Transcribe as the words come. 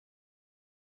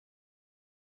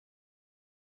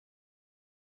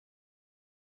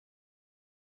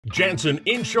Jansen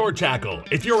Inshore Tackle.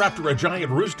 If you're after a giant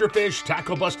roosterfish,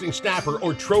 tackle-busting snapper,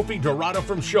 or trophy dorado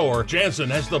from shore, Jansen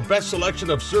has the best selection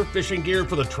of surf fishing gear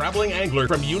for the traveling angler,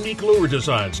 from unique lure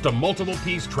designs to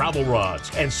multiple-piece travel rods.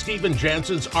 And Steven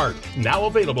Jansen's art, now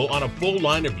available on a full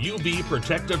line of UV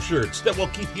protective shirts that will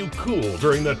keep you cool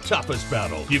during the toughest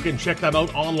battle. You can check them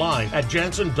out online at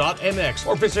jansen.mx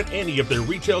or visit any of their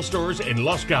retail stores in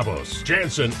Los Cabos.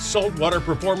 Jansen, saltwater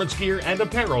performance gear and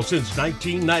apparel since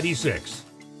 1996.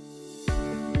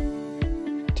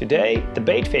 Today, the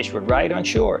bait fish were right on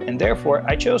shore, and therefore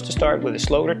I chose to start with a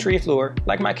slow retrieve lure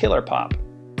like my Killer Pop.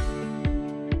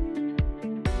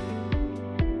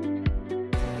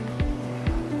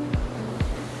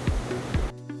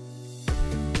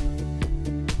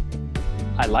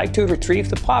 I like to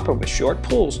retrieve the popper with short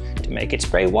pulls to make it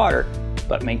spray water,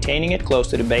 but maintaining it close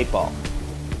to the bait ball.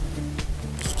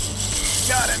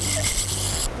 Got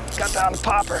it! Got down the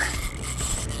popper.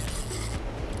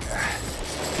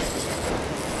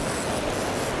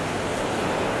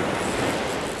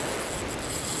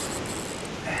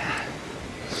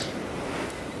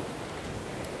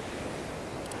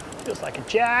 Feels like a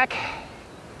jack.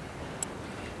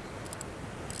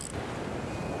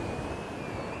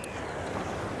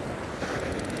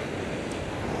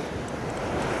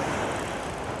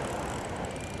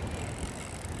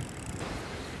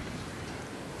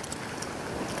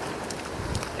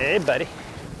 Hey, buddy.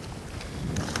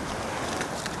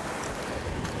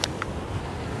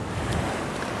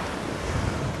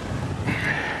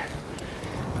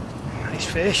 Nice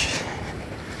fish.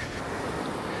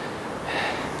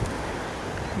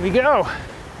 Here we go.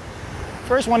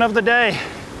 First one of the day.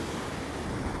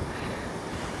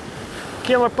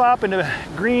 Killer Pop in a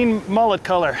green mullet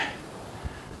color.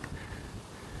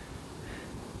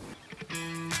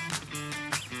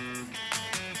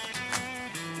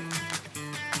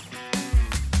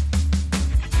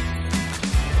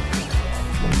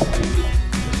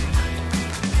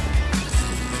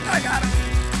 I got him.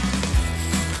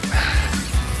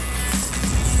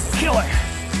 Killer.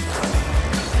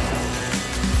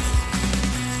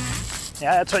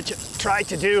 Yeah, that's what you try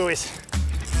to do, is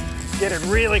get it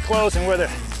really close and where the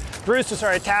roosters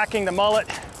are attacking the mullet,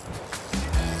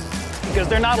 because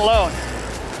they're not alone.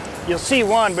 You'll see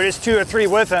one, but it's two or three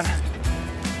with them.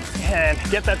 And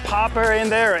get that popper in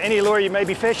there or any lure you may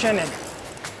be fishing, and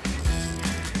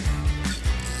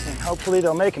hopefully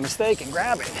they'll make a mistake and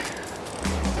grab it.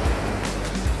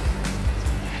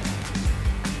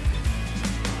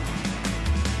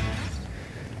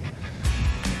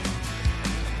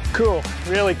 Cool,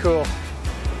 really cool.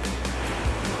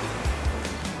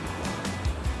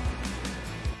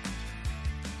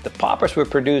 The poppers were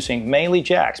producing mainly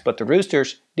jacks, but the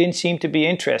roosters didn't seem to be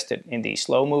interested in these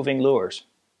slow-moving lures.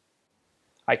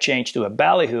 I changed to a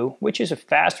ballyhoo, which is a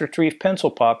fast retrieve pencil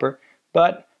popper,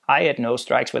 but I had no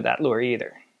strikes with that lure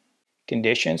either.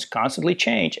 Conditions constantly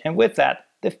change, and with that,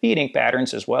 the feeding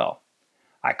patterns as well.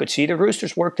 I could see the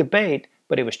roosters work the bait,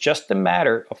 but it was just a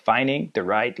matter of finding the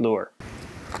right lure.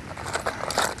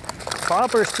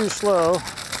 Popper's too slow,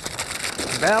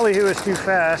 ballyhoo is too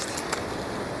fast,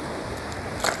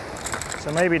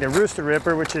 so maybe the rooster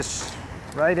ripper, which is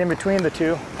right in between the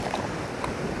two,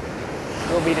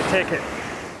 will be the ticket.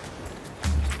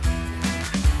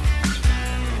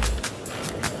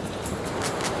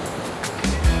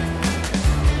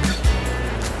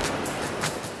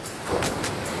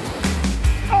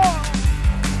 Oh!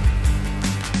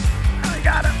 I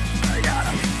got him! I got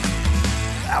him!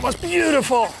 That was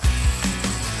beautiful!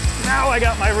 Now I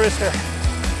got my rooster.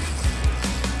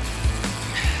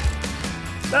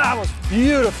 That was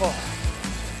beautiful.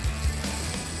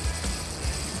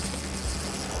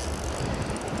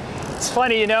 It's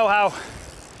funny, you know, how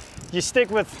you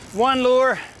stick with one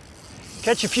lure,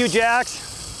 catch a few jacks,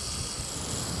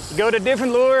 you go to a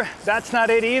different lure, that's not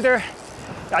it either.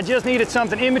 I just needed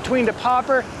something in between the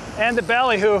popper and the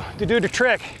ballyhoo to do the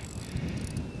trick.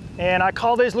 And I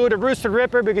call this lure the rooster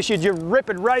ripper because you just rip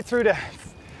it right through the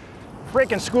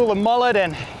freaking school of mullet,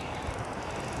 and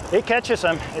it catches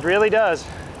them. It really does.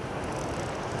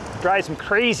 Drives them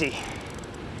crazy.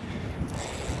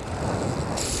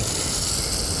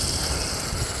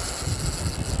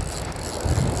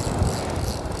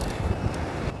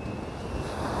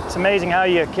 It's amazing how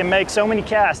you can make so many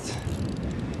casts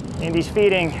in these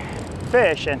feeding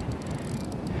fish, and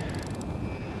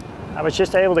I was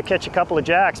just able to catch a couple of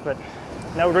jacks, but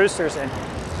no roosters. And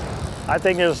I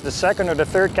think it was the second or the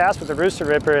third cast with the rooster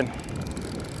ripper, and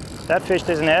that fish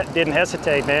didn't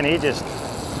hesitate, man. He just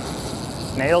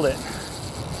nailed it.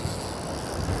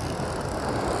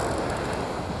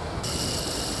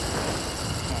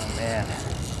 Oh man,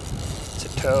 it's a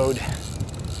toad.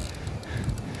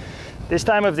 This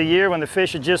time of the year when the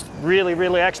fish are just really,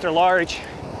 really extra large,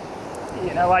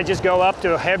 you know, I just go up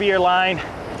to a heavier line.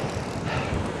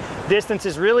 Distance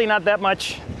is really not that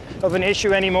much of an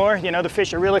issue anymore. You know, the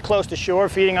fish are really close to shore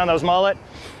feeding on those mullet.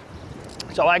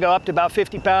 So I go up to about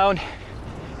 50 pound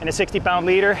and a 60 pound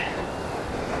leader.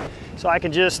 So I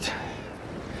can just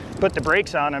put the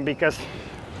brakes on them, because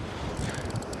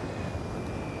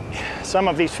some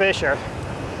of these fish are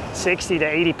 60 to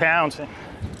 80 pounds. And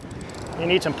you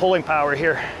need some pulling power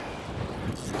here.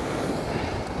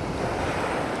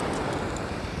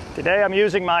 Today I'm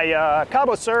using my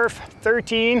Cabo Surf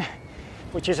 13,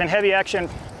 which is in heavy action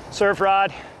surf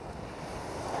rod.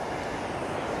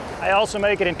 I also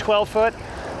make it in 12 foot.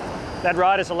 That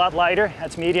rod is a lot lighter.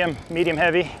 That's medium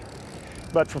heavy.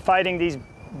 But for fighting these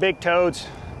big toads,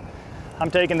 I'm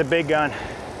taking the big gun.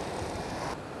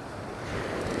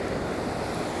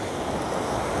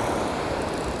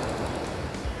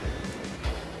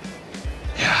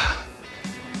 Yeah,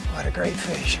 what a great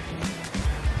fish.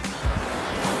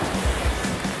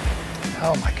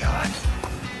 Oh my God.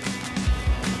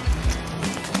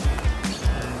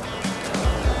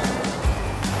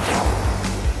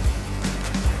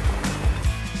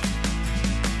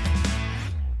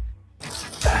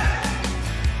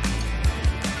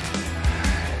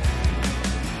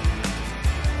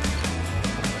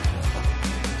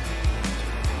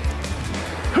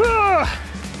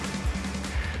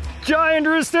 Giant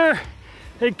rooster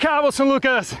in Cabo San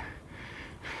Lucas.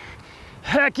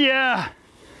 Heck yeah.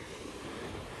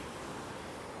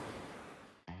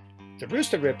 The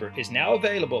Rooster Ripper is now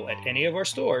available at any of our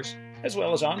stores, as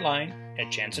well as online at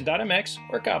jansen.mx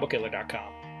or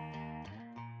cabokiller.com.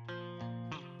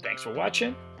 Thanks for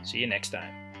watching. See you next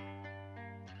time.